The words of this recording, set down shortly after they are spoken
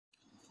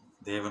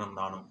தேவனும்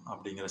நானும்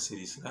அப்படிங்கிற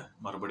சீரீஸில்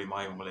மறுபடியும்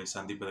உங்களை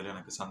சந்திப்பதில்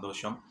எனக்கு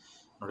சந்தோஷம்.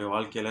 என்னுடைய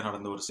வாழ்க்கையில்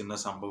நடந்த ஒரு சின்ன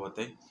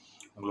சம்பவத்தை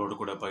உங்களோடு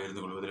கூட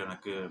பகிர்ந்து கொள்வதில்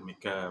எனக்கு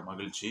மிக்க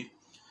மகிழ்ச்சி.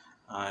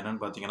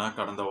 என்னென்னு பார்த்தீங்கன்னா,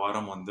 கடந்த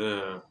வாரம்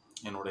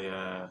என்னுடைய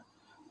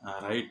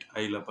ரைட்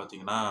ஐயில்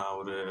பார்த்தீங்கன்னா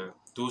ஒரு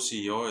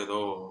தூசியோ ஏதோ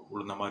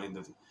விழுந்த மாதிரி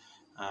இருந்தது.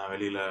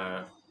 வெளியில்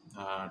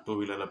டூ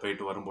வீலரில்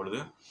போயிட்டு வரும்பொழுது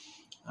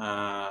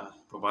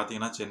இப்போ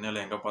பார்த்தீங்கன்னா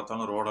சென்னையில் எங்கே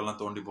பார்த்தாலும் ரோடெல்லாம்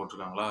தோண்டி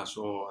போட்டிருக்காங்களா.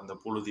 ஸோ அந்த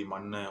புழுதி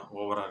மண்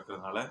ஓவராக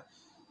இருக்கிறதுனால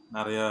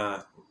நிறையா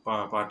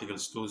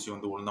பார்ட்டிகல்ஸ் தூசி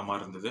விழுந்த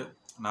மாதிரி இருந்தது.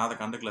 நான் அதை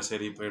கண்டுக்கல,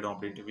 சரி போய்டும்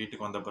அப்படின்ட்டு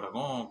வீட்டுக்கு வந்த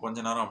பிறகும் கொஞ்ச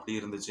நேரம் அப்படி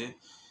இருந்துச்சு.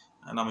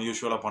 நம்ம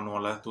யூஸ்வலாக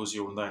பண்ணுவோம்ல, தூசி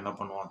விழுந்தா என்ன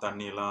பண்ணுவோம்,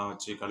 தண்ணியெல்லாம்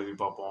வச்சு கழுவி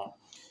பார்ப்போம்.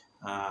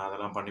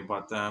 அதெல்லாம் பண்ணி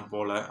பார்த்தேன்,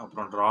 போல்.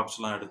 அப்புறம்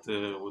ட்ராப்ஸ்லாம் எடுத்து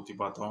ஊற்றி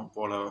பார்த்தோம்,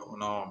 போல்.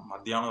 இன்னும்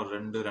மத்தியானம் ஒரு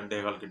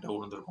 2-2:15 கிட்ட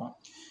விழுந்திருக்கும்.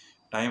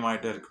 டைம்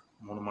ஆகிட்டே இருக்குது,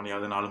 3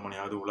 மணியாவது 4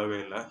 மணியாவது உழவே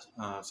இல்லை.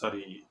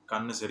 சாரி,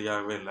 கண்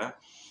சரியாகவே இல்லை,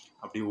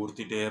 அப்படி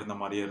உறுத்திட்டே இருந்த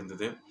மாதிரியே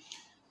இருந்தது.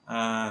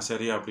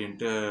 சரி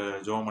அப்படின்ட்டு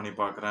ஜோம் பண்ணி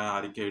பார்க்குறேன்,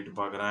 அறிக்கை விட்டு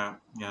பார்க்குறேன்,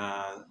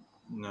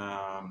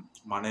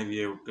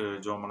 மனைவியை விட்டு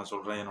ஜோம் பண்ண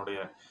சொல்கிறேன், என்னுடைய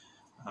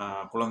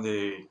குழந்தை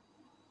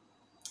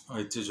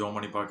வச்சு ஜோம்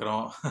பண்ணி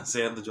பார்க்குறோம்,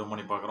 சேர்ந்து ஜோம்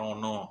பண்ணி பார்க்குறோம்.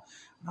 ஒன்றும்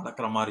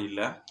நடக்கிற மாதிரி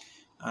இல்லை.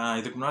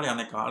 இதுக்கு முன்னாடி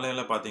அன்னைக்கு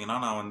காலையில் பார்த்தீங்கன்னா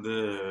நான்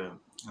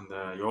அந்த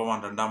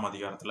யோவான் 2ஆம்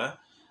அதிகாரத்தில்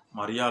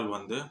மரியாள்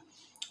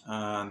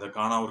அந்த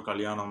கானாவூர்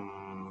கல்யாணம்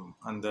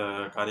அந்த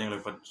காரியங்களை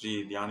பற்றி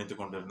தியானித்து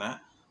கொண்டிருந்தேன்.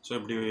 ஸோ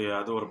இப்படி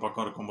அது ஒரு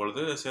பக்கம் இருக்கும்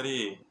பொழுது சரி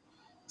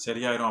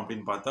சரியாயிரும்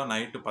அப்படின்னு பார்த்தா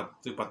நைட்டு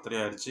 10-10:30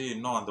 ஆயிடுச்சு.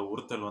 இன்னும் அந்த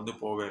உறுத்தல்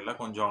போகவே இல்லை,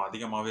 கொஞ்சம்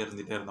அதிகமாகவே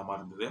இருந்துகிட்டே இருந்த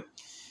மாதிரி இருந்தது.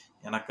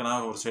 எனக்குன்னா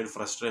ஒரு சைடு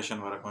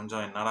ஃப்ரஸ்ட்ரேஷன் வர,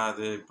 கொஞ்சம் என்னடா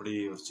அது இப்படி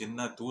ஒரு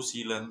சின்ன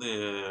தூசியிலேருந்து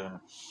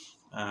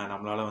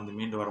நம்மளால்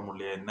மீண்டு வர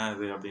முடியல, என்ன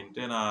இது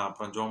அப்படின்ட்டு நான்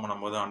அப்புறம் ஜோம்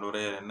பண்ணும்போது,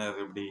 ஆண்டவரே என்ன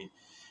இது இப்படி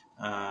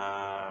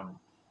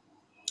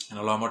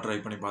நல்லாமல் ட்ரை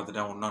பண்ணி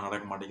பார்த்துட்டேன், ஒன்றும்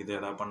நடக்க மாட்டேங்குது,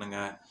 எதாவது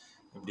பண்ணுங்கள்,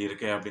 இப்படி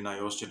இருக்கே அப்படின்னு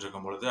நான் யோசிச்சுட்டு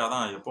இருக்கும் பொழுது,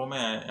 அதான்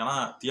எப்போவுமே ஏன்னா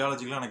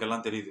தியாலஜிக்கலாக எனக்கு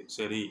எல்லாம் தெரியுது.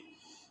 சரி,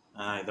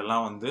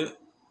 இதெல்லாம்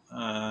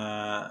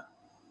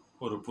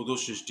ஒரு புது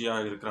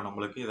சிருஷ்டியாக இருக்கிற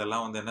நம்மளுக்கு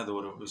இதெல்லாம் என்னது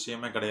ஒரு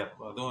விஷயமே கிடையாது.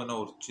 அதுவும் என்ன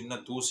ஒரு சின்ன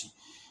தூசி,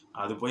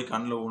 அது போய்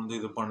கண்ணில் விழுந்து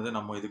இது பண்ணுது,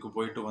 நம்ம இதுக்கு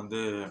போயிட்டு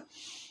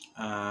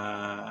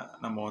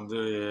நம்ம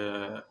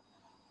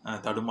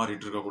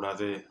தடுமாறிட்டு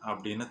இருக்கக்கூடாது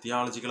அப்படின்னு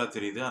தியாலஜிக்கலாக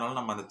தெரியுது. அதனால்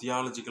நம்ம அந்த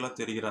தியாலஜிக்கலாக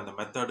தெரிகிற அந்த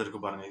மெத்தட்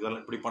இருக்குது பாருங்கள்,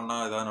 இதெல்லாம் இப்படி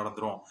பண்ணால் ஏதாவது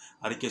நடந்துடும்,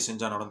 அறிக்கை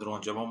செஞ்சால்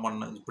நடந்துடும், ஜெபம்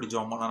பண்ண இப்படி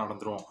ஜெபம் பண்ணால்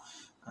நடந்துடும்,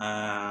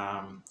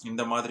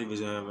 இந்த மாதிரி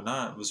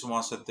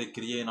விசுவாசத்தை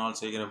கிரியையினால்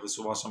செய்கிற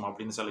விசுவாசம்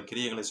அப்படின்னு சில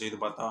கிரியைகளை செய்து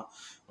பார்த்தா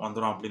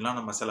வந்துடும் அப்படின்லாம்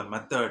நம்ம சில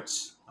மெத்தட்ஸ்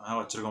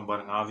வச்சுருக்கோம்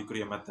பாருங்கள்,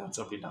 ஆவிக்குரிய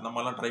மெத்தட்ஸ் அப்படின்ட்டு. அந்த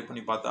மாதிரிலாம் ட்ரை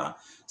பண்ணி பார்த்தா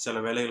சில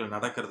வேலைகள்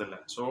நடக்கிறதில்ல.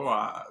 ஸோ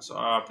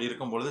அப்படி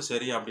இருக்கும்பொழுது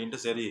சரி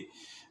அப்படின்ட்டு, சரி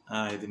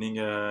இது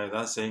நீங்கள்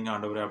ஏதாவது செய்யுங்க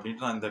ஆண்டவரே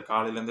அப்படின்ட்டு நான் இந்த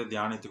காலையிலேருந்து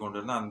தியானித்து கொண்டு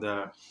இருந்தேன். அந்த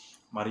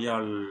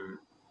மரியாள்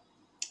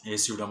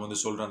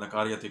இயேசுவிடம் சொல்கிற அந்த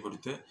காரியத்தை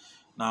குறித்து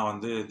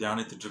நான்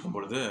தியானித்துட்டு இருக்கும்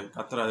பொழுது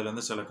கர்த்தர்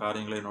அதுலேருந்து சில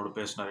காரியங்களை என்னோட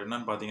பேசினார்.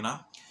 என்னன்னு பார்த்தீங்கன்னா,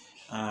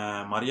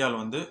 மரியாள்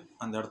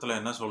அந்த இடத்துல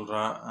என்ன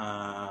சொல்கிறா,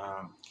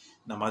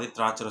 இந்த மாதிரி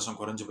திராட்சை ரசம்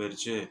குறைஞ்சி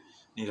போயிடுச்சு,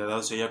 நீ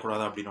ஏதாவது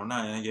செய்யக்கூடாது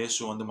அப்படின்னோடனே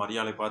இயேசு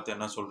மரியாளை பார்த்து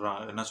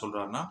என்ன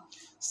சொல்கிறாருன்னா,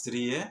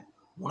 ஸ்திரீயே,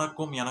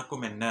 உனக்கும்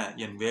எனக்கும் என்ன,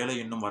 என் வேலை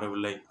இன்னும்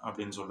வரவில்லை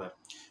அப்படின்னு சொல்கிறார்.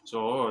 ஸோ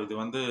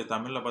இது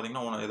தமிழில்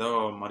பார்த்தீங்கன்னா ஏதோ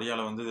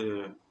மரியாளை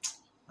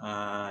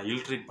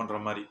இல்ட்ரீட் பண்ணுற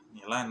மாதிரி,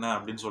 எல்லாம் என்ன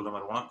அப்படின்னு சொல்கிற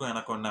மாதிரி, உனக்கும்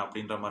எனக்கும் என்ன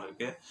அப்படின்ற மாதிரி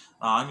இருக்குது.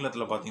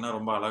 ஆங்கிலத்தில் பார்த்தீங்கன்னா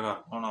ரொம்ப அழகாக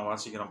இருக்கும், நான்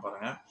வாசிக்கிறேன்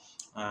பாருங்கள்.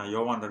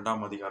 யோவான்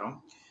 2ஆம் அதிகாரம்.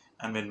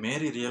 And when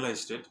Mary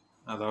realised it,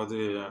 அதாவது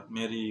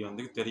மேரி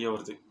தெரிய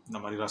வருது இந்த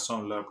மாதிரி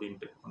ரசம் இல்லை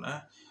அப்படின்ட்டு.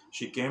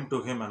 She came to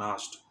him and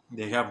asked,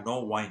 they have no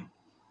wine,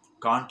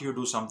 can't you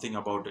do something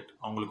about it.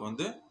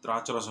 அவங்களுக்கு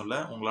திராட்சை ரசம் இல்லை,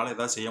 உங்களால்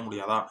எதாவது செய்ய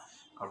முடியாதா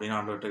அப்படின்னு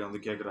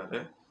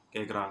ஆண்டவர்கிட்ட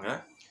கேட்குறாங்க.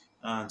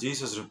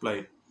 Jesus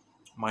replied,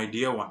 my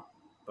tier one,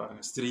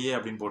 பாருங்கள் ஸ்திரீயே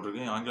அப்படின்னு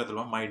போட்டிருக்கு,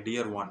 ஆங்கிலத்தில் my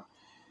tier one,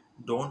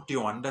 don't you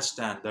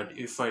understand that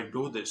if I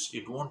do this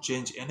it won't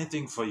change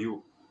anything for you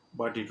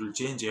but it will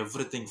change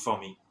everything for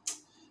me.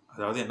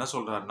 அதாவது என்ன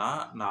சொல்கிறாருன்னா,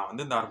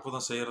 நான் இந்த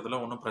அற்புதம்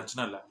செய்கிறதுல ஒன்றும்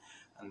பிரச்சனை இல்லை,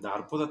 அந்த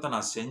அற்புதத்தை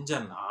நான்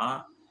செஞ்சேன்னா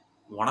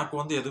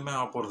உனக்கு எதுவுமே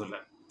ஆக போகிறது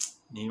இல்லை,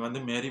 நீ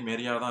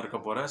மேரியாக தான் இருக்க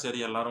போகிற. சரி,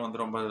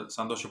 எல்லாரும் ரொம்ப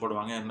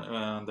சந்தோஷப்படுவாங்க,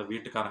 அந்த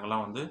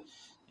வீட்டுக்காரங்கெல்லாம்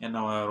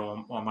என்னை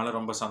உன் மேலே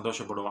ரொம்ப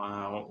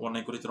சந்தோஷப்படுவாங்க,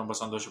 உன்னை குறித்து ரொம்ப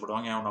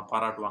சந்தோஷப்படுவாங்க, உன்னை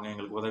பாராட்டுவாங்க,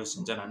 எங்களுக்கு உதவி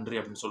செஞ்ச நன்றி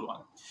அப்படின்னு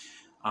சொல்லுவாங்க.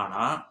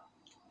 ஆனால்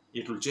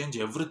it will change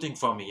everything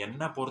for me,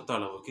 என்னை பொறுத்த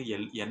அளவுக்கு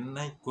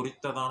என்னை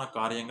குறித்ததான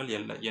காரியங்கள்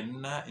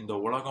என்ன இந்த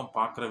உலகம்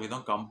பார்க்குற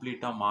விதம்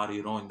கம்ப்ளீட்டாக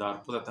மாறிடும் இந்த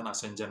அற்புதத்தை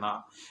நான் செஞ்சேன்னா.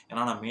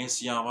 ஏன்னா நான்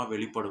மேசியாவாக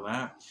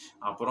வெளிப்படுவேன்,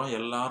 அப்புறம்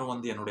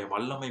எல்லாரும் என்னுடைய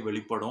வல்லமை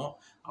வெளிப்படும்,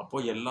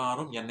 அப்போது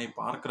எல்லாரும் என்னை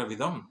பார்க்குற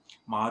விதம்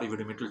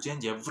மாறிவிடும். It will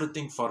change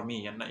everything for me,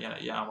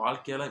 என்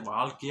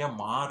வாழ்க்கையை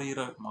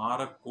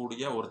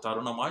மாறக்கூடிய ஒரு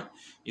தருணமாய்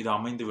இது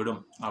அமைந்து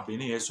விடும்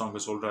அப்படின்னு இயேசு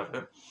அங்கே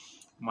சொல்கிறாரு.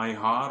 My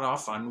hour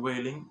of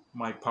unveiling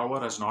my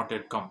power has not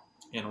yet come,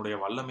 என்னுடைய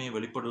வல்லமையை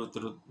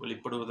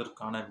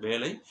வெளிப்படுவதற்கான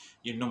வேலை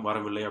இன்னும்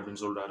வரவில்லை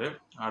அப்படின்னு சொல்கிறாரு.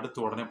 அடுத்து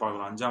உடனே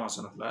பார்க்கலாம் 5ஆம்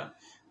வசனத்தில்,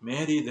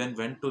 மேரி then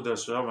went to the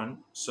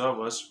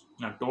servers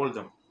and told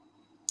them,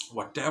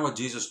 whatever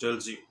Jesus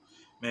tells you,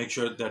 make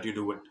sure that you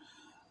do it.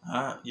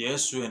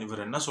 இயேசு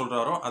இவர் என்ன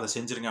சொல்கிறாரோ அதை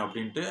செஞ்சுருங்க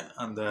அப்படின்ட்டு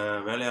அந்த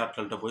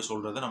வேலையாட்கள்கிட்ட போய்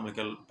சொல்கிறத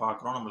நம்மளுக்கு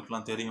பார்க்குறோம்,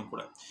 நம்மளுக்கெல்லாம் தெரியும்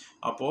கூட.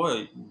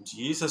 அப்போது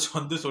ஜீசஸ்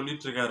வந்து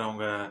சொல்லிட்டு இருக்காரு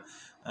அவங்க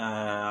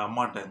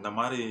அம்மாட்ட, இந்த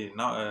மாதிரி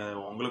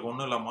உங்களுக்கு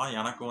ஒன்றும் இல்லைம்மா,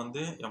 எனக்கு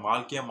வந்து என்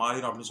வாழ்க்கையே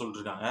மாறிடும் அப்படின்னு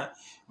சொல்லிட்டு இருக்காங்க.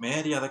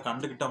 மேரி அதை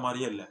கண்டுக்கிட்ட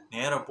மாதிரியே இல்லை,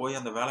 நேராக போய்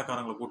அந்த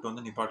வேலைக்காரங்களை கூப்பிட்டு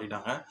வந்து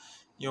நிப்பாட்டிட்டாங்க.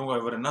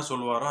 இவர் என்ன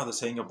சொல்லுவாரோ அதை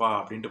செய்யுங்கப்பா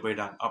அப்படின்ட்டு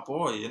போயிட்டாங்க.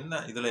 அப்போது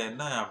இதில்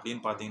என்ன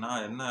அப்படின்னு பார்த்தீங்கன்னா,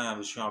 என்ன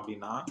விஷயம்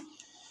அப்படின்னா,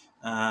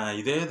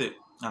 இதே இது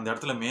அந்த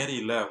இடத்துல மேரி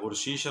இல்லை, ஒரு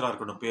சீஷராக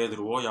இருக்கட்டும்,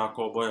 பேதுருவோ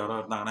யாக்கோபோ யாரோ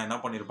இருந்தாங்கன்னா என்ன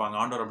பண்ணியிருப்பாங்க,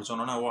 ஆண்டவர் அப்படி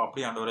சொன்னோன்னா ஓ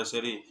அப்படி ஆண்டவரே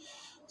சரி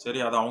சரி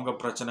அது அவங்க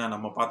பிரச்சனை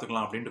நம்ம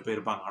பார்த்துக்கலாம் அப்படின்ட்டு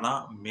போயிருப்பாங்க. ஆனால்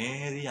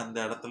மேரி அந்த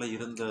இடத்துல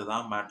இருந்தது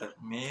தான் மேட்டர்.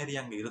 மேரி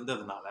அங்கே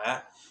இருந்ததுனால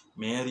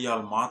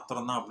மேரியால்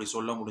மாத்திரம்தான் அப்படி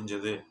சொல்ல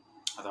முடிஞ்சது.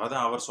 அதாவது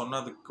அவர்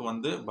சொன்னதுக்கு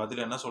வந்து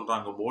பதில் என்ன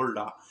சொல்கிறாங்க,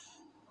 போல்டா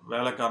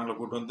வேலைக்காரங்களை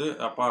கூட்டு வந்து,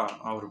 அப்பா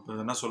அவர்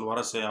என்ன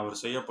சொல்லுவாரோ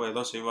அவர்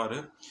ஏதோ செய்வார்,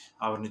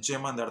 அவர்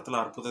நிச்சயமாக இந்த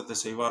இடத்துல அற்புதத்தை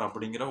செய்வார்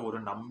அப்படிங்கிற ஒரு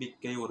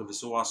நம்பிக்கை, ஒரு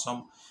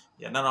விசுவாசம்,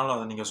 என்னன்னாலும்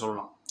அதை நீங்கள்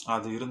சொல்லலாம்,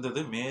 அது இருந்தது.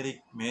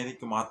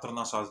 மேரிக்கு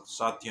மாத்திரம்தான்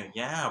சாத்தியம்.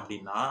 ஏன்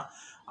அப்படின்னா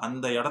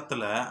அந்த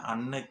இடத்துல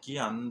அன்னைக்கு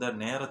அந்த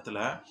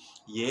நேரத்தில்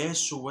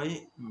இயேசுவை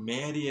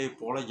மேரியை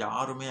போல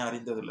யாருமே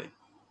அறிந்ததில்லை.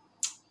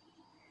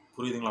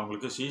 புரியுதுங்களா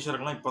உங்களுக்கு?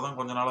 சீஷர்கள்லாம் இப்போதான்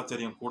கொஞ்ச நாளாக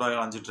தெரியும், கூட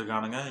அலைஞ்சிட்டு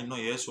இருக்கானுங்க,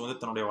 இன்னும் இயேசு வந்து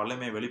தன்னுடைய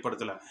வல்லமையை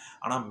வெளிப்படுத்தலை.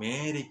 ஆனால்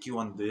மேரிக்கு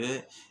வந்து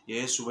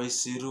இயேசுவை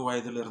சிறு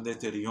வயதிலிருந்தே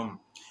தெரியும்.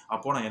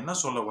 அப்போ நான் என்ன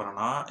சொல்ல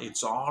வரேன்னா,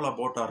 it's all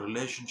about our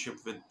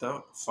relationship with the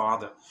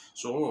father.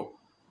 So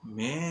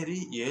மேரி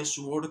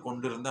இயேசுவோடு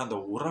கொண்டிருந்த அந்த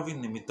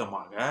உறவின்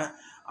நிமித்தமாக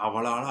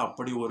அவளால்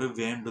அப்படி ஒரு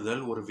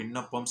வேண்டுதல், ஒரு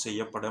விண்ணப்பம்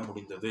செய்யப்பட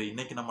முடிந்தது.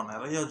 இன்னைக்கு நம்ம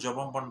நிறைய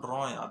ஜெபம்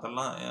பண்ணுறோம்,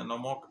 அதெல்லாம்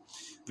என்னமோ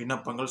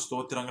விண்ணப்பங்கள்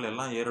ஸ்தோத்திரங்கள்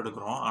எல்லாம்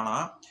ஏறெடுக்கிறோம்,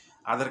 ஆனால்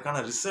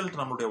அதற்கான ரிசல்ட்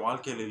நம்மளுடைய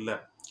வாழ்க்கையில் இல்லை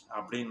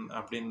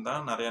அப்படின்னு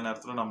தான் நிறைய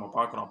நேரத்தில் நம்ம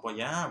பார்க்குறோம். அப்போ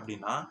ஏன்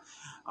அப்படின்னா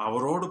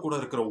அவரோடு கூட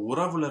இருக்கிற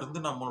உறவுலேருந்து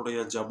நம்மளுடைய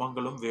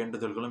ஜபங்களும்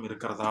வேண்டுதல்களும்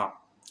இருக்கிறதா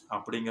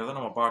அப்படிங்கிறத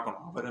நம்ம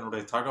பார்க்கணும். அவர்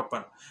என்னுடைய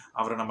தகப்பன்,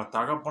 அவரை நம்ம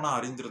தகப்பனாக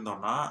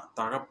அறிந்திருந்தோம்னா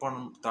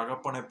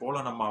தகப்பனை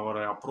போல நம்ம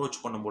அவரை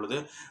அப்ரோச் பண்ணும் பொழுது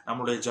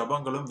நம்மளுடைய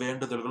ஜபங்களும்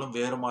வேண்டுதல்களும்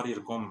வேறு மாதிரி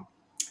இருக்கும்.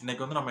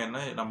 இன்னைக்கு வந்து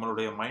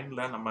நம்மளுடைய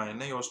மைண்டில் நம்ம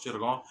என்ன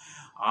யோசிச்சிருக்கோம்,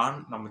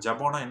 நம்ம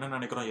ஜபம்னா என்ன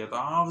நினைக்கிறோம்,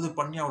 ஏதாவது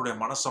பண்ணி அவருடைய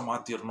மனசை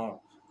மாற்றிடணும்,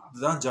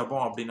 அதுதான்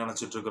ஜபம் அப்படின்னு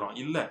நினச்சிட்டு இருக்கிறோம்.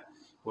 இல்லை,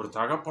 ஒரு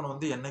தகப்பன்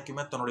வந்து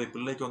என்னைக்குமே தன்னுடைய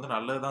பிள்ளைக்கு வந்து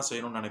நல்லதுதான்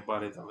செய்யணும்னு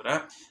நினைப்பாரே தவிர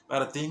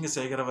வேற தீங்கு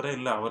செய்கிறவரே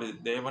இல்லை. அவர்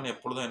தேவன்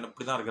எப்பொழுதும்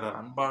எப்படிதான் இருக்கிறார்,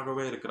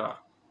 அன்பாகவே இருக்கிறார்.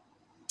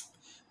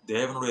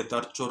 தேவனுடைய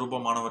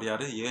தற்சொரூபமானவர்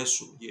யாரு?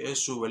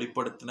 இயேசு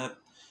வெளிப்படுத்தின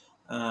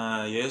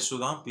இயேசு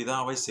தான்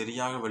பிதாவை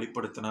சரியாக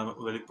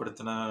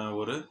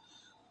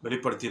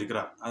வெளிப்படுத்தி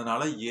இருக்கிறார்.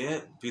 அதனால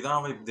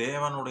பிதாவை,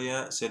 தேவனுடைய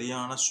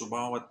சரியான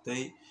சுபாவத்தை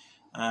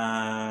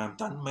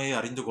தன்மையை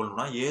அறிந்து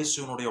கொள்ளணும்னா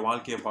இயேசுனுடைய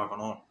வாழ்க்கையை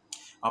பார்க்கணும்.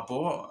 அப்போ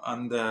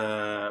அந்த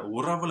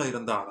உறவுல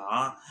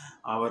இருந்தாதான்,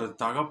 அவர்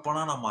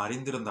தகப்பனா நம்ம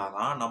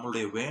அறிந்திருந்தாதான்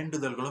நம்மளுடைய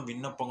வேண்டுதல்களும்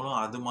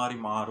விண்ணப்பங்களும் அது மாதிரி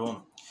மாறும்.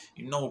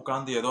 இன்னும்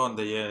உட்கார்ந்து ஏதோ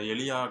அந்த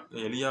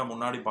எலியா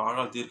முன்னாடி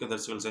பாகால்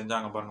தீர்க்கதரிசிகள்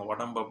செஞ்சாங்க பாருங்க,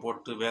 உடம்ப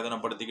போட்டு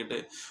வேதனைப்படுத்திக்கிட்டு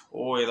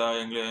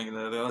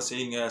ஏதாவது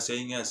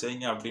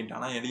செய்யுங்க அப்படின்ட்டு.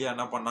 ஆனால் எலியா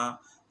என்ன பண்ணா,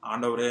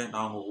 ஆண்டவரே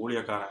நான் உங்க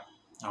ஊழியக்காரன்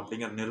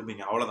அப்படிங்கிற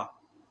நிரூபிங்க, அவ்வளவுதான்.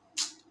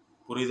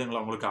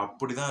 புரியுதுங்களா உங்களுக்கு?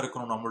 அப்படிதான்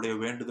இருக்கணும் நம்மளுடைய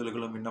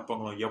வேண்டுதல்களும்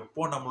விண்ணப்பங்களும்.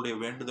 எப்போ நம்மளுடைய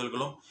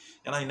வேண்டுதல்களும்,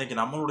 ஏன்னா இன்னைக்கு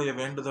நம்மளுடைய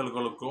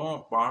வேண்டுதல்களுக்கும்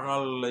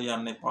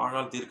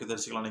பாகால்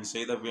தீர்க்கதரிசிகள் அன்னைக்கு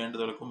செய்த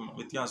வேண்டுதலுக்கும்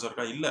வித்தியாசம்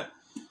இருக்கா? இல்லை.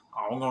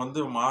 அவங்க வந்து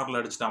மாரில்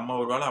அடிச்சுட்டு, அம்மா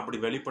ஒரு வேளை அப்படி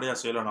வெளிப்படையாக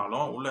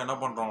செய்யலைனாலும் உள்ள என்ன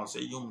பண்ணுறோம்,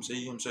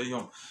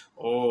 செய்யும்.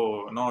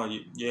 இன்னும்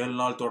 7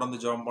 நாள் தொடர்ந்து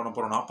ஜெபம் பண்ண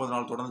போகிறோம், 40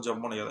 நாள் தொடர்ந்து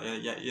ஜெபம் பண்ண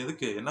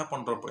எதுக்கு? என்ன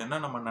பண்ணுறப்போ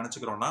என்ன நம்ம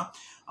நினச்சிக்கிறோன்னா,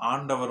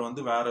 ஆண்டவர்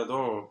வந்து வேற ஏதோ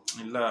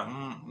இல்லை,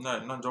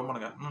 இன்னும் ஜெபம்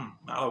பண்ணுங்க,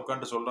 மேலே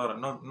உட்காந்துட்டு சொல்கிறார்,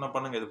 இன்னும்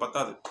பண்ணுங்க, இது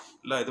பத்தாது,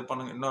 இல்லை இது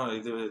பண்ணுங்க, இன்னும்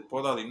இது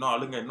போதாது, இன்னும்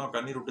அழுங்க, இன்னும்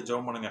கண்ணீர் விட்டு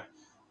ஜெபம் பண்ணுங்க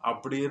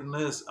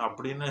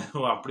அப்படின்னு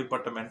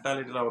அப்படிப்பட்ட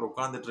மென்டாலிட்டியில் அவர்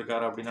உட்கார்ந்துட்டு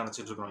இருக்காரு அப்படின்னு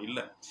நினச்சிட்டு இருக்கிறோம்.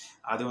 இல்லை,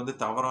 அது வந்து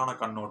தவறான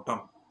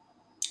கண்ணோட்டம்.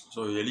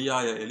 ஸோ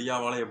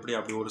எலியாவால் எப்படி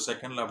அப்படி ஒரு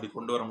செகண்டில் அப்படி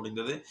கொண்டு வர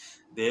முடிந்தது?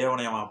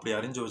 தேவனை அவன் அப்படி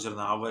அறிஞ்சு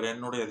வச்சிருந்தான். அவர்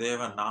என்னுடைய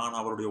தேவன், நான்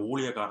அவருடைய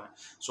ஊழியக்காரன்.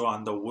 ஸோ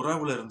அந்த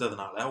உறவுல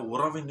இருந்ததுனால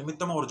உறவின்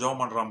நிமித்தமாக ஒரு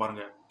ஜெபம் பண்ணுறான்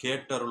பாருங்க,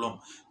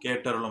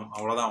 கேட்டருளும்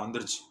அவ்வளோதான்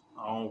வந்துருச்சு.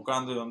 அவன்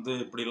உட்காந்து வந்து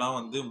இப்படிலாம்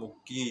வந்து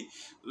முக்கி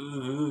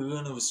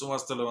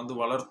விசுவாசத்தில் வந்து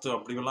வளர்த்து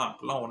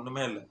அப்படிலாம்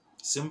ஒன்றுமே இல்லை.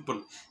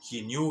 Simple, he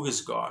new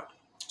his God.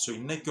 So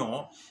இன்னைக்கும்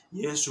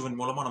இயேசுவின்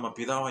மூலமாக நம்ம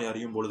பிதாவை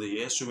அறியும் பொழுது,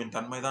 இயேசுவின்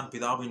தன்மை தான்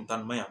பிதாவின்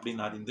தன்மை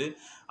அப்படின்னு அறிந்து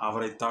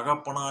அவரை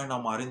தகப்பனாய்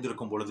நாம்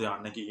அறிந்திருக்கும் பொழுது,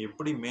 அன்னைக்கு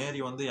எப்படி மேரி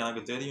வந்து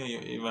எனக்கு தெரியும்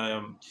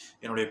இவன்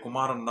என்னுடைய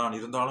குமாரன் தான்,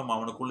 இருந்தாலும்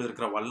அவனுக்குள்ள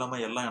இருக்கிற வல்லமை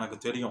எல்லாம் எனக்கு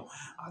தெரியும்,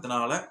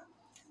 அதனால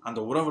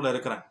அந்த உறவுல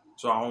இருக்கிறேன்.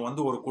 ஸோ அவன்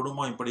வந்து ஒரு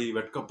குடும்பம் இப்படி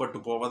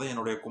வெட்கப்பட்டு போவதை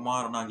என்னுடைய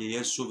குமாரனாகிய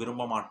இயேசு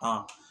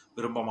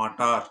விரும்ப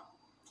மாட்டார்.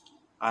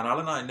 அதனால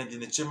நான் இன்னைக்கு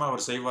நிச்சயமா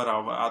அவர் செய்வார்.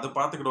 அதை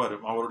பார்த்துக்கிடுவாரு.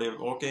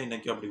 அவருடைய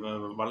இன்னைக்கு அப்படி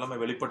வல்லமை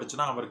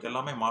வெளிப்பட்டுச்சுன்னா அவருக்கு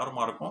எல்லாமே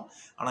மாறுமா இருக்கும்.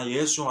 ஆனால்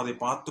இயேசும் அதை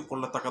பார்த்து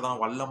கொள்ளத்தக்கதான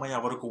வல்லமை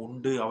அவருக்கு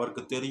உண்டு,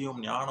 அவருக்கு தெரியும்,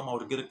 ஞானம்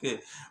அவருக்கு இருக்கு.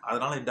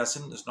 அதனால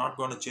it's not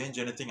going to change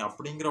anything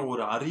அப்படிங்கிற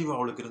ஒரு அறிவு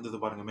அவளுக்கு இருந்தது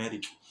பாருங்க.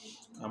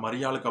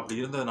 மரியாளுக்கு அப்படி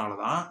இருந்ததுனால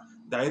தான்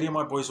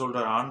தைரியமா போய்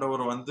சொல்றாரு.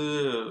 ஆண்டவர் வந்து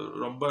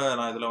ரொம்ப,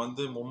 நான் இதுல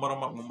வந்து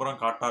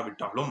மும்முரம்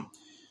காட்டாவிட்டாலும்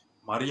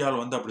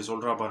மரியாள் வந்து அப்படி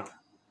சொல்றா பாருங்க.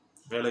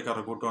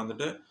 வேலைக்காரரை கூப்பிட்டு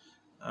வந்துட்டு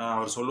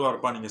அவர்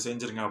சொல்லுவார்ப்பா நீங்கள்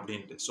செஞ்சுருங்க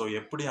அப்படின்ட்டு. ஸோ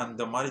எப்படி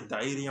அந்த மாதிரி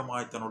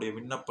தைரியமாய் தன்னுடைய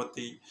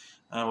விண்ணப்பத்தை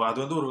அது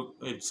வந்து ஒரு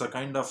it's a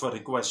kind of a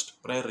request,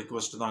 prayer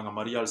request தான் அங்கே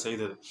மரியாள்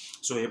செய்தது.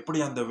 ஸோ எப்படி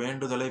அந்த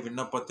வேண்டுதலை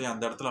விண்ணப்பத்தை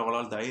அந்த இடத்துல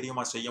அவளால்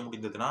தைரியமாக செய்ய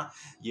முடிந்ததுன்னா,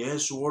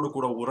 இயேசுவோடு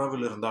கூட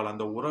உறவில் இருந்தால்,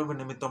 அந்த உறவு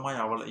நிமித்தமாய்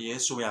அவள்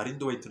இயேசுவை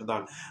அறிந்து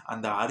வைத்திருந்தால்,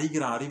 அந்த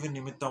அறிகிற அறிவின்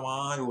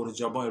நிமித்தமாய் ஒரு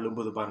ஜபம்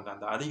எழும்புது பாருங்க.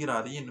 அந்த அறிகிற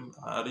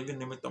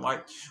அறிவின்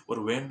நிமித்தமாய்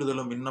ஒரு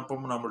வேண்டுதலும்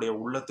விண்ணப்பமும் நம்முடைய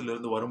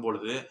உள்ளத்திலிருந்து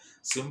வரும்பொழுது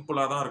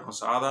சிம்பிளாக தான் இருக்கும்,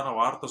 சாதாரண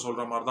வார்த்தை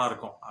சொல்கிற மாதிரி தான்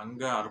இருக்கும்.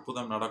 அங்கே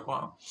அற்புதம்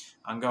நடக்கும்,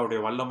 அங்கே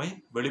அவருடைய வல்லமை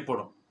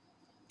வெளிப்படும்.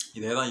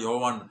 இதே தான்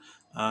யோவான்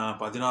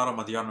 16ஆம்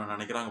அதிகாரம்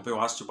நினைக்கிறேன், அங்கே போய்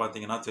வாசித்து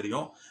பார்த்தீங்கன்னா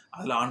தெரியும்.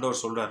 அதில்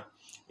ஆண்டவர் சொல்கிறார்,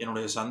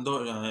 என்னுடைய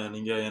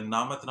நீங்கள் என்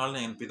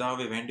நாமத்தினால என்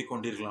பிதாவை வேண்டிக்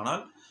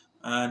கொண்டீர்களானால்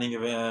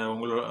நீங்கள்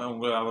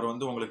அவர்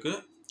வந்து உங்களுக்கு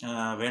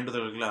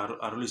வேண்டுதல்களை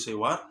அருளி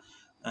செய்வார்,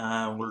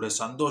 உங்களுடைய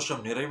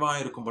சந்தோஷம்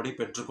நிறைவாக இருக்கும்படி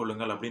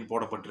பெற்றுக்கொள்ளுங்கள் அப்படின்னு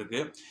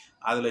போடப்பட்டிருக்கு.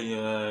 அதில்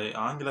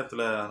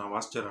ஆங்கிலத்தில் நான்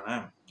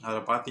வாசிச்சிடறேன்.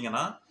 அதில்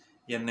பார்த்தீங்கன்னா,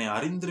 என்னை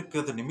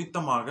அறிந்திருக்கிறது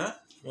நிமித்தமாக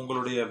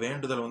உங்களுடைய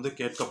வேண்டுதல் வந்து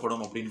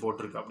கேட்கப்படும் அப்படின்னு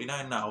போட்டிருக்கு. அப்படின்னா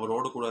என்ன?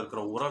 அவரோடு கூட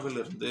இருக்கிற உறவில்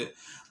இருந்து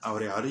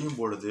அவரை அறியும்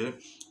பொழுது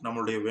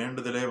நம்மளுடைய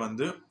வேண்டுதலே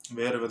வந்து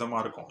வேறு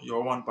விதமாக இருக்கும்.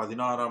 யோவான்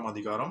 16ஆம்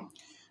அதிகாரம்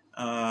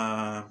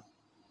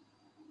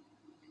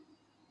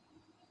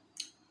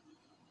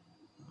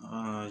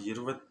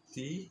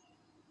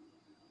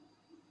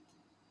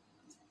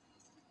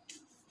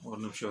ஒரு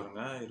நிமிஷம்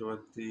வருங்க,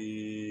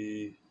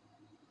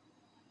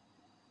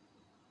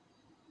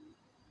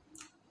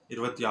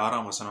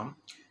 26ஆம் வசனம்.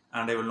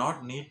 And I will not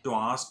need to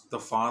ask the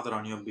Father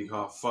on your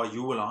behalf, for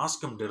you will ask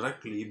him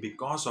directly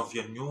because of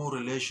your new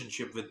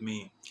relationship with me.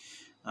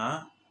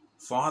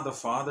 For the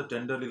Father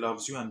tenderly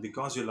loves you, and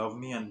because you love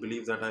me and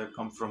believe that I have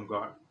come from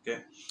God. Okay,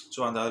 so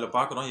அதில்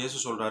பார்க்குறோம், இயேசு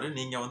சொல்கிறாரு,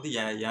 நீங்கள் வந்து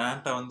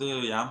என்கிட்ட வந்து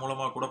என்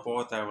மூலமாக கூட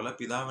போக தேவையில்ல,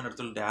 பிதாவின்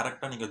இடத்துல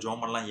டைரெக்டாக நீங்கள்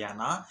ஜெபம் பண்ணலாம்.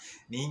 ஏன்னா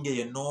நீங்கள்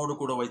என்னோடு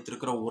கூட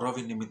வைத்திருக்கிற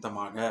உறவின்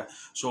நிமித்தமாக.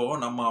 ஸோ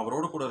நம்ம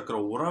அவரோடு கூட இருக்கிற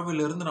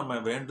உறவிலிருந்து நம்ம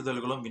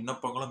வேண்டுதல்களும்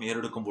விண்ணப்பங்களும்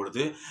ஏறெடுக்கும்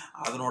பொழுது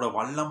அதனோட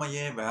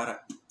வல்லமையே வேற.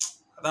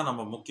 அதான்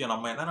நம்ம முக்கியம்.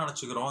 நம்ம என்ன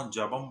நினச்சிக்கிறோம்,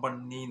 ஜபம்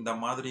பண்ணி இந்த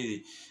மாதிரி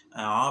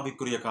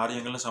ஆவிக்குரிய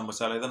காரியங்கள்னு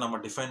சில இதை நம்ம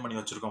டிஃபைன் பண்ணி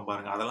வச்சுருக்கோம்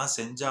பாருங்கள், அதெல்லாம்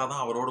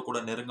செஞ்சாதான் அவரோடு கூட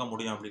நெருங்க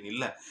முடியும் அப்படின்னு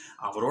இல்லை.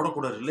 அவரோட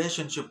கூட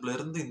ரிலேஷன்ஷிப்ல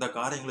இருந்து இந்த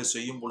காரியங்களை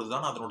செய்யும் பொழுது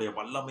தான் அதனுடைய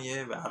வல்லமையே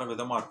வேற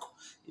விதமாக இருக்கும்.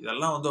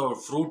 இதெல்லாம் வந்து ஒரு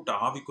ஃப்ரூட்,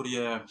 ஆவிக்குரிய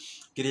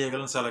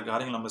கிரியைகள்னு சில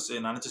காரியங்கள்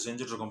நம்ம நினச்சி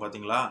செஞ்சுட்ருக்கோம்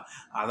பார்த்தீங்களா,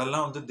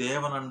 அதெல்லாம் வந்து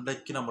தேவன்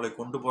அண்டைக்கு நம்மளை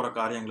கொண்டு போகிற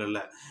காரியங்கள்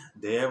இல்லை.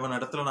 தேவன்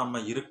இடத்துல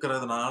நம்ம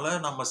இருக்கிறதுனால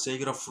நம்ம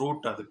செய்கிற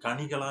ஃப்ரூட், அது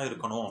கனிகளாக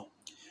இருக்கணும்.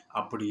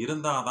 அப்படி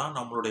இருந்தால் தான்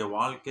நம்மளுடைய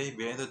வாழ்க்கை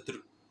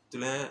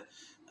வேதத்திற்குல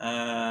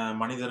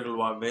மனிதர்கள்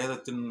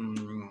வேதத்தின்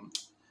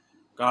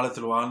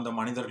காலத்தில் வாழ்ந்த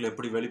மனிதர்கள்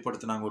எப்படி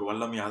வெளிப்படுத்தினாங்க ஒரு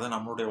வல்லமையை, அதை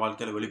நம்மளுடைய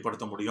வாழ்க்கையில்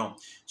வெளிப்படுத்த முடியும்.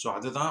 ஸோ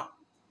அதுதான்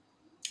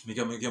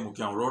மிக மிக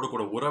முக்கியம். அவரோடு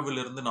கூட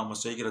உறவிலிருந்து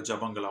நாம் செய்கிற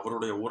ஜபங்கள்,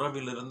 அவருடைய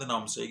உறவிலிருந்து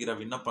நாம் செய்கிற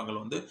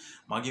விண்ணப்பங்கள் வந்து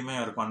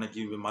மகிமையாக இருக்கும்.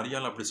 அன்னைக்கு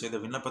மரியாள் அப்படி செய்த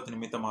விண்ணப்பத்தின்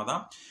நிமித்தமாக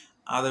தான்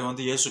அதை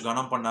வந்து இயேசு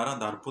கனம் பண்ணார்,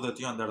 அந்த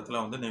அற்புதத்தையும் அந்த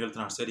இடத்துல வந்து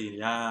நிகழ்த்தினார். சரி,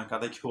 ஏன்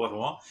கதைக்கு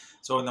வருவோம்.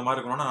 ஸோ இந்த மாதிரி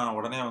இருக்கணும்னா நான்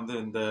உடனே வந்து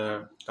இந்த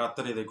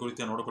கர்த்தர் இதை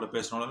குறித்து என்னோட கூட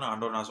பேசணும்னு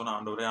ஆண்டவர் நான் சொன்னேன்,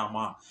 ஆண்டவரே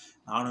ஆமாம்,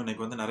 நானும்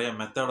இன்னைக்கு வந்து நிறைய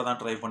மெத்தடை தான்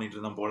ட்ரை பண்ணிட்டு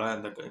இருந்தேன் போல்,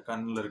 இந்த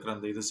கண்ணில் இருக்கிற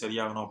அந்த இது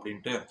சரியாகணும்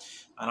அப்படின்ட்டு.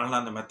 அதனால்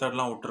நான் அந்த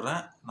மெத்தட்லாம்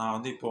விட்டுறேன். நான்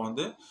வந்து இப்போ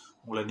வந்து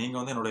உங்களை,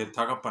 நீங்கள் வந்து என்னுடைய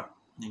தகப்பன்,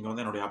 நீங்கள்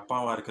வந்து என்னுடைய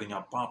அப்பாவாக இருக்கிறீங்க,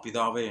 அப்பா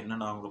பிதாவே என்ன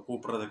நான் உங்களை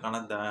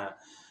கூப்பிட்றதுக்கான இந்த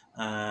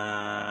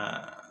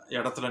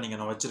இடத்துல நீங்கள்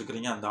நான்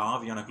வச்சுருக்கிறீங்க, அந்த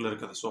ஆவி எனக்குள்ள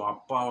இருக்குது. ஸோ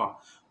அப்பாவா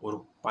ஒரு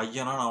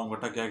பையனாக நான்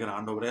உங்கள்கிட்ட கேட்குறேன்,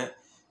 ஆண்டவரே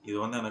இது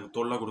வந்து எனக்கு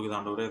தொல்லை கொடுக்குது,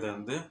 ஆண்டவரே இதை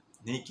வந்து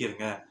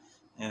நீக்கிருங்க.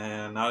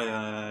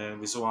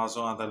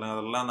 விசுவாசம்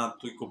அதெல்லாம் நான்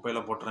தூக்கி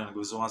குப்பையில் போட்டுறேன்.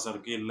 எனக்கு விசுவாசம்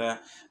இருக்குது, இல்லை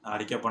நான்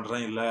அறிக்கை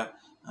பண்ணுறேன், இல்லை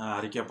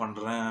அறிக்கை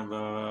பண்ணுறேன்,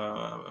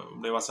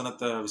 இப்படி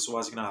வசனத்தை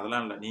விசுவாசிக்கிறேன்,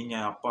 அதெல்லாம் இல்லை.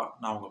 நீங்கள் அப்பா,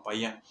 நான் உங்கள்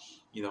பையன்,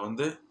 இதை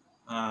வந்து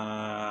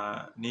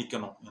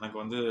நீக்கணும் எனக்கு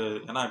வந்து.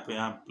 ஏன்னா இப்போ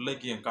என்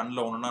பிள்ளைக்கு என்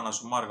கண்ணில் ஒன்றுனா நான்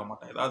சும்மா இருக்க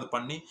மாட்டேன், ஏதாவது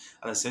பண்ணி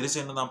அதை சரி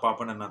செய்யணும் தான்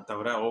பார்ப்பேன். நான்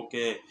தவிர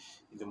ஓகே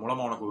இது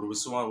மூலமாக உனக்கு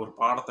ஒரு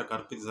பாடத்தை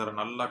கற்பித்து தர,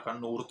 நல்லா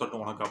கண்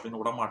உறுத்தட்டும் உனக்கு அப்படின்னு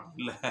விட மாட்டேன்.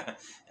 இல்லை,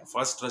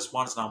 ஃபர்ஸ்ட்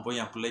ரெஸ்பான்ஸ் நான்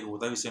போய் என் பிள்ளைக்கு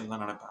உதவி செய்யணும்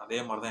தான் நினைப்பேன். அதே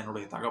மாதிரி தான்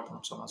என்னுடைய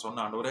தகப்பனும். ஸோ நான்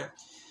சொன்ன, ஆண்டவரே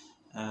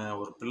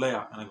ஒரு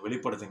பிள்ளையா எனக்கு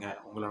வெளிப்படுத்துங்க,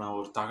 உங்களை நான்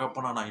ஒரு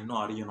தகப்பனாக நான்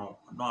இன்னும் அறியணும்,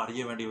 இன்னும்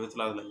அறிய வேண்டிய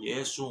விதத்தில் அதில்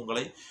இயேசு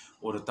உங்களை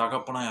ஒரு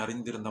தகப்பனாய்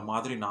அறிந்திருந்த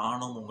மாதிரி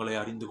நானும் உங்களை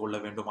அறிந்து கொள்ள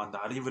வேண்டும், அந்த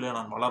அறிவில்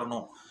நான்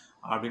வளரணும்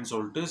அப்படின்னு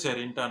சொல்லிட்டு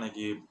சரின்ட்டு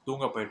அன்னைக்கு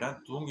தூங்க போயிட்டேன்.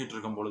 தூங்கிட்டு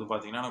இருக்கும் பொழுது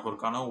பார்த்தீங்கன்னா எனக்கு ஒரு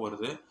கனவு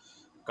வருது.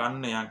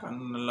 என்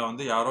கண்ணில்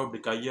வந்து யாரோ இப்படி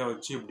கையை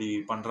வச்சு இப்படி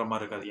பண்ணுற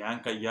மாதிரி இருக்காது,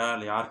 என் கையா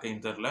இல்லை யார்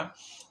கைன்னு தெரில,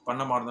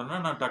 பண்ண மாதிரி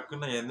இருந்தோன்னா நான்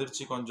டக்குன்னு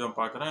எந்திரிச்சு கொஞ்சம்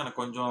பார்க்குறேன்,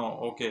 எனக்கு கொஞ்சம்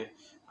okay,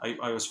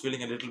 I was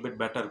feeling a little bit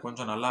better,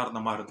 கொஞ்சம் நல்லா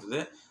இருந்த மாதிரி இருந்தது.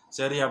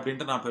 சரி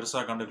அப்படின்ட்டு நான்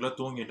பெருசாக கண்டுக்கல,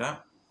 தூங்கிட்டேன்.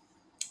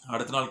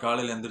 அடுத்த நாள்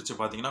காலையில் எந்திரிச்சு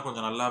பார்த்தீங்கன்னா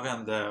கொஞ்சம் நல்லாவே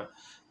அந்த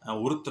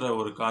உறுத்துற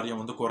ஒரு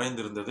காரியம் வந்து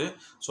குறைந்திருந்தது.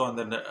 ஸோ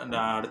அந்த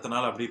அடுத்த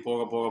நாள் அப்படி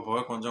போக போக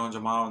போக கொஞ்சம்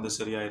கொஞ்சமாக வந்து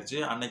சரியாயிருச்சு.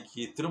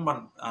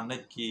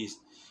 அன்னைக்கு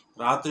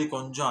ராத்திரி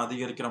கொஞ்சம்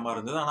அதிகரிக்கிற மாதிரி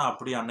இருந்தது, ஆனால்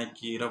அப்படி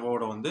அன்னைக்கு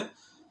இரவோட வந்து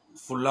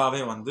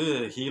ஃபுல்லாகவே வந்து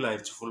ஹீல்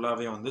ஆயிடுச்சு,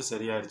 ஃபுல்லாகவே வந்து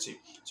சரியாயிருச்சு.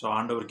 ஸோ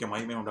ஆண்டவருக்கு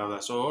மகிமை உண்டாகுதா.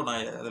 ஸோ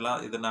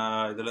நான்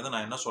இதுலேருந்து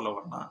நான் என்ன சொல்ல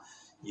வரேன்னா,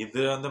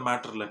 இது வந்து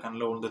மேட்டர் இல்லை,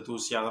 கண்ணில் விழுந்த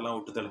தூசி அதெல்லாம்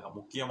விட்டு தள்ளுங்க.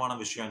 முக்கியமான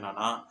விஷயம்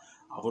என்னன்னா,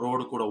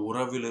 அவரோடு கூட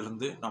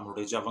உறவிலிருந்து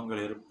நம்மளுடைய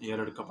ஜெபங்கள்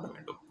ஏறெடுக்கப்பட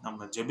வேண்டும்.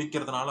 நம்ம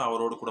ஜெபிக்கிறதுனால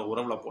அவரோடு கூட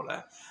உறவுல போல,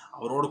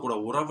 அவரோடு கூட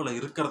உறவுல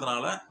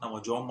இருக்கிறதுனால நம்ம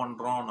ஜெபம்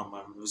பண்றோம்,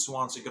 நம்ம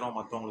விசுவாசிக்கிறோம்,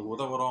 மற்றவங்களுக்கு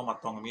உதவுறோம்,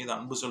 மற்றவங்க மீது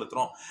அன்பு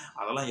செலுத்துறோம்.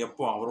 அதெல்லாம்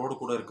எப்போ அவரோடு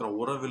கூட இருக்கிற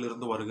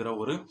உறவிலிருந்து வருகிற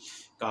ஒரு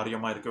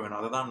காரியமா இருக்க வேணும்.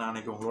 அதை தான் நான்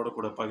இன்னைக்கு உங்களோட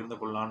கூட பகிர்ந்து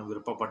கொள்ளலான்னு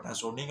விருப்பப்பட்டேன்.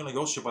 ஸோ நீங்களும்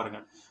யோசிச்சு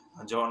பாருங்க.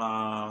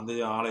 நான் வந்து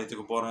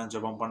ஆலயத்துக்கு போறேன்,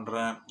 ஜெபம்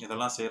பண்றேன்,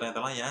 இதெல்லாம் செய்றேன்,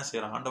 இதெல்லாம் ஏன்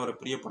செய்றேன்? ஆண்டவரை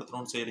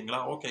பிரியப்படுத்தணும்னு செய்றீங்களா?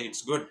 ஓகே,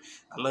 இட்ஸ் குட்,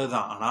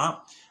 நல்லதுதான். ஆனா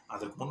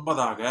அதற்கு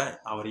முன்பதாக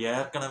அவர்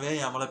ஏற்கனவே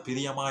என் மேல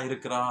பிரியமா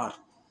இருக்கிறார்.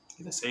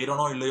 இதை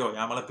செய்யறனோ இல்லையோ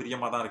என் மேல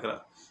பிரியமா தான்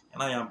இருக்கிறார்.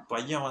 ஏன்னா என்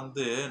பையன்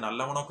வந்து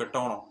நல்லவனோ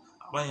கெட்டவனோ,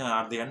 அவன்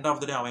at the end of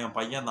the டே அவன் என்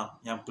பையன் தான்,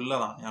 என் பிள்ளை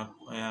தான்,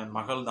 என்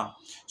மகள் தான்.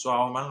 ஸோ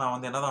அவன் மேல நான்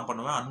வந்து என்னதான்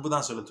பண்ணுவேன்? அன்பு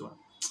தான் செலுத்துவேன்.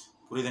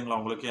 புரியுதுங்களா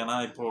உங்களுக்கு? ஏன்னா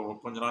இப்போ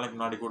கொஞ்ச நாளைக்கு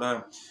முன்னாடி கூட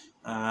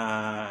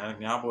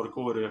எனக்கு ஞாபகம்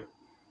இருக்கு, ஒரு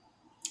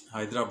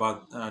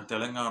ஹைதராபாத்,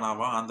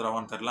 தெலுங்கானாவா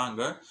ஆந்திராவான்னு தெரியல,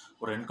 அங்கே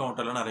ஒரு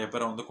என்கவுண்டரில் நிறைய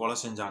பேரை வந்து கொலை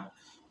செஞ்சாங்க,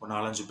 ஒரு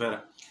 4-5 பேரை.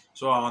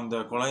 ஸோ அந்த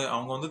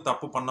அவங்க வந்து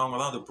தப்பு பண்ணவங்க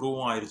தான், அது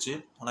ப்ரூவும் ஆயிடுச்சு.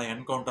 ஆனால்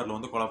என்கவுண்டரில்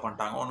வந்து கொலை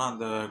பண்ணிட்டாங்க. ஆனால்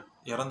அந்த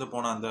இறந்து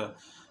போன அந்த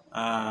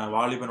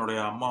வாலிபனுடைய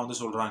அம்மா வந்து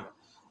சொல்கிறாங்க,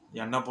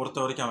 என்னை பொறுத்த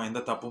வரைக்கும் அவன்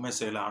எந்த தப்புமே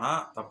செய்யலை,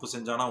 ஆனால் தப்பு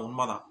செஞ்சானா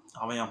உண்மைதான்.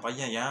 அவன் என்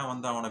பையன், ஏன்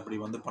வந்து அவனை இப்படி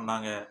வந்து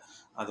பண்ணாங்க,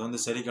 அது வந்து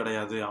சரி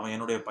கிடையாது, அவன்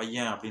என்னுடைய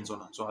பையன் அப்படின்னு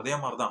சொன்னான். ஸோ அதே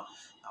மாதிரி தான்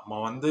நம்ம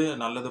வந்து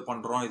நல்லது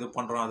பண்ணுறோம், இது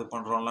பண்ணுறோம், அது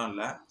பண்ணுறோம்லாம்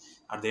இல்லை.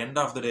 At the end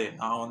of the டே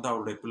நான் வந்து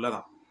அவருடைய பிள்ளை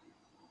தான்.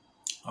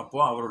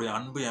 அப்போது அவருடைய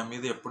அன்பு என்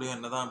மீது எப்படியும்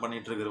என்னதான்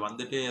பண்ணிட்டு இருக்குது,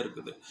 வந்துட்டே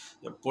இருக்குது.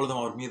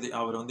 எப்பொழுதும்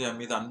அவர் வந்து என்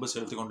மீது அன்பு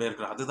செலுத்தி கொண்டே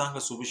இருக்கிறார்.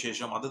 அதுதாங்க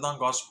சுவிசேஷம், அதுதான்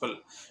gospel.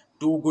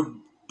 Two good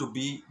to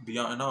be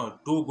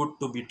two good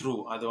to be true.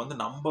 அது வந்து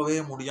நம்பவே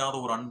முடியாத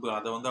ஒரு அன்பு,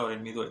 அதை வந்து அவர்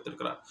என் மீது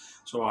வைத்திருக்கிறார்.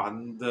 ஸோ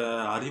அந்த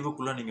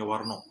அறிவுக்குள்ளே நீங்கள்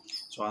வரணும்.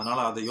 ஸோ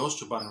அதனால் அதை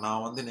யோசிச்சு பாருங்கள்.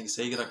 நான் வந்து இன்னைக்கு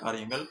செய்கிற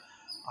காரியங்கள்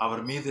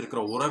அவர் மீது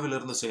இருக்கிற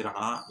உறவிலிருந்து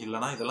செய்கிறேனா,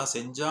 இல்லைனா இதெல்லாம்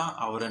செஞ்சால்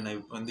அவர் என்னை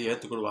வந்து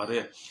ஏற்றுக்கொள்வார்,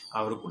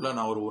 அவருக்குள்ளே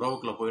நான் ஒரு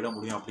உறவுக்குள்ளே போயிட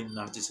முடியும் அப்படின்னு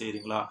நினச்சி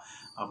செய்கிறீங்களா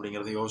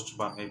அப்படிங்கிறத யோசிச்சு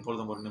பாருங்கள்.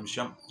 இப்பொழுதும் ஒரு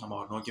நிமிஷம் நம்ம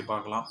அவர் நோக்கி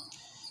பார்க்கலாம்.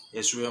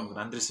 இயேசுவே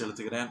உங்களுக்கு நன்றி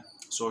செலுத்துகிறேன்.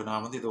 ஸோ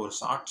நான் வந்து இதை ஒரு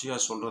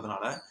சாட்சியாக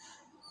சொல்கிறதுனால,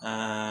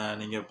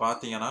 நீங்கள்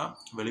பார்த்தீங்கன்னா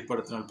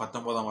வெளிப்படுத்தினல்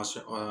 19ஆம்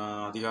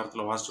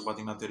அதிகாரத்தில் வாசித்து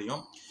பார்த்தீங்கன்னா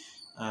தெரியும்,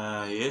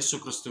 இயேசு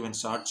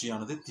கிறிஸ்துவின்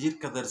சாட்சியானது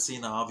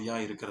தீர்க்கதரிசியின்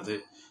ஆவியாக இருக்கிறது.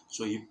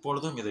 ஸோ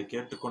இப்பொழுதும் இதை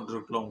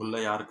கேட்டுக்கொண்டிருக்கிற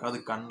உங்களில் யாருக்காவது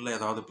கண்ணில்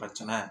ஏதாவது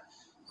பிரச்சனை,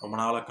 ரொம்ப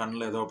நாளாக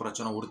கண்ணில் ஏதோ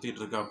பிரச்சனை உறுத்திட்டு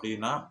இருக்கு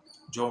அப்படின்னா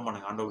ஜெபம்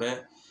பண்ணுங்க. ஆண்டவரே,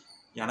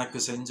 எனக்கு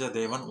செஞ்ச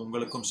தேவன்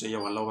உங்களுக்கும் செய்ய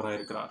வல்லவராக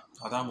இருக்கிறார்.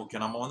 அதான்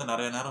முக்கியம். நம்ம வந்து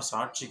நிறைய நேரம்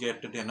சாட்சி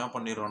கேட்டுட்டு என்ன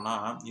பண்ணிடுறோம்னா,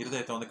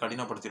 இருதயத்தை வந்து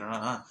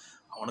கடினப்படுத்திடுறோம்னா,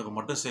 அவனுக்கு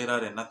மட்டும்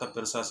செய்கிறாரு, என்னத்தை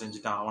பெருசாக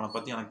செஞ்சுட்டான், அவனை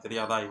பற்றி எனக்கு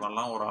தெரியாதா,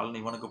 இவன்லாம் ஒரு ஆள்,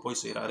 இவனுக்கு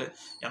போய் செய்கிறாரு,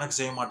 எனக்கு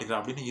செய்ய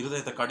மாட்டேங்கிறார் அப்படின்னு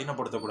இருதயத்தை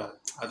கடினப்படுத்தக்கூடாது.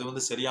 அது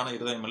வந்து சரியான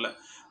இருதயம் இல்லை.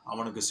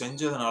 அவனுக்கு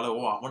செஞ்சதுனால,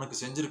 அவனுக்கு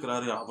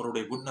செஞ்சிருக்கிறாரு,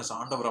 அவருடைய குட்னஸ்,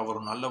 ஆண்டவர் அவர்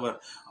நல்லவர்,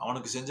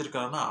 அவனுக்கு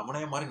செஞ்சிருக்காருன்னா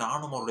அவனே மாதிரி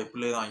நானும் அவருடைய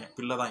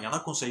பிள்ளை தான்,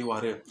 எனக்கும்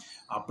செய்வார்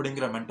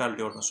அப்படிங்கிற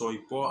மென்டாலிட்டி வரணும். ஸோ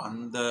இப்போது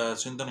அந்த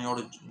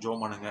சிந்தனையோடு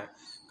ஜெபம் பண்ணுங்க.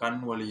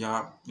 கண் வழியா,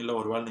 இல்லை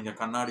ஒரு வேளை நீங்கள்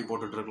கண்ணாடி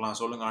போட்டுட்டு இருக்கலாம்,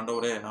 சொல்லுங்கள்,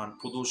 ஆண்டவரே நான்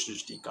புது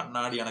சிருஷ்டி,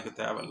 கண்ணாடி எனக்கு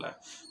தேவையில்லை.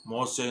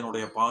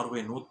 மோசேனுடைய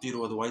பார்வை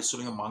 120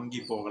 வயசுலையும்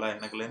மங்கி போகலை,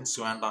 எனக்கு லென்ஸ்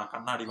வேண்டாம்,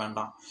 கண்ணாடி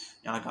வேண்டாம்,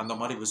 எனக்கு அந்த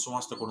மாதிரி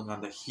விசுவாசத்தை கொடுங்க,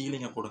 அந்த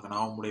ஹீலிங்கை கொடுங்க.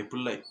 நான் உங்களுடைய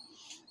பிள்ளை,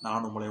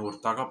 நான் உங்களை ஒரு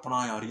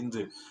தகப்பனாய்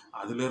அறிந்து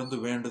அதிலிருந்து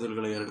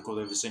வேண்டுதல்களை எடுக்க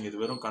உதவி செய்யுங்க.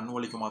 இது வெறும் கண்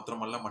வலிக்கு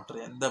மாத்திரமல்ல, மற்ற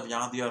எந்த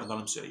வியாதியாக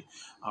இருந்தாலும் சரி,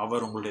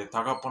 அவர் உங்களுடைய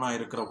தகப்பனாக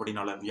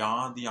இருக்கிறபடினால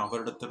வியாதி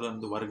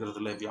அவரிடத்திலிருந்து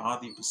வருகிறதில்லை,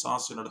 வியாதி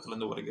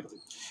பிசாசினிடத்திலிருந்து வருகிறது.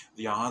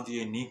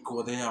 வியாதியை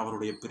நீக்குவதே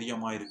அவருடைய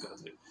பிரியமாக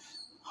இருக்கிறது.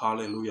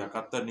 ஹல்லேலூயா.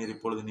 கர்த்தர் நீர்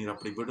இப்பொழுது நீர்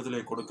அப்படி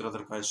விடுதலை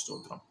கொடுக்கிறதற்காக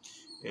ஸ்தோத்திரம்.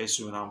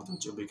 இயேசுவின்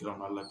நாமத்தில்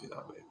ஜெபிக்கிறோம் நல்ல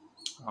பிதாவே.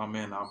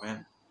 ஆமேன்,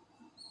 ஆமேன்.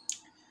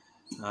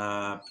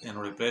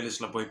 என்னுடைய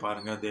பிளேலிஸ்ட்டில் போய்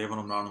பாருங்கள்,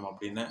 தேவனும் நானும்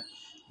அப்படின்னு.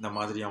 இந்த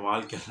மாதிரி என்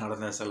வாழ்க்கையில்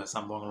நடந்த சில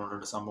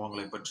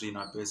சம்பவங்களை பற்றி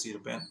நான்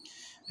பேசியிருப்பேன்.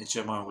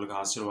 நிச்சயமாக உங்களுக்கு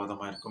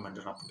ஆசீர்வாதமாக இருக்கும்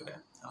என்று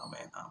நம்புகிறேன்.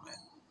 ஆமேன், ஆமேன்.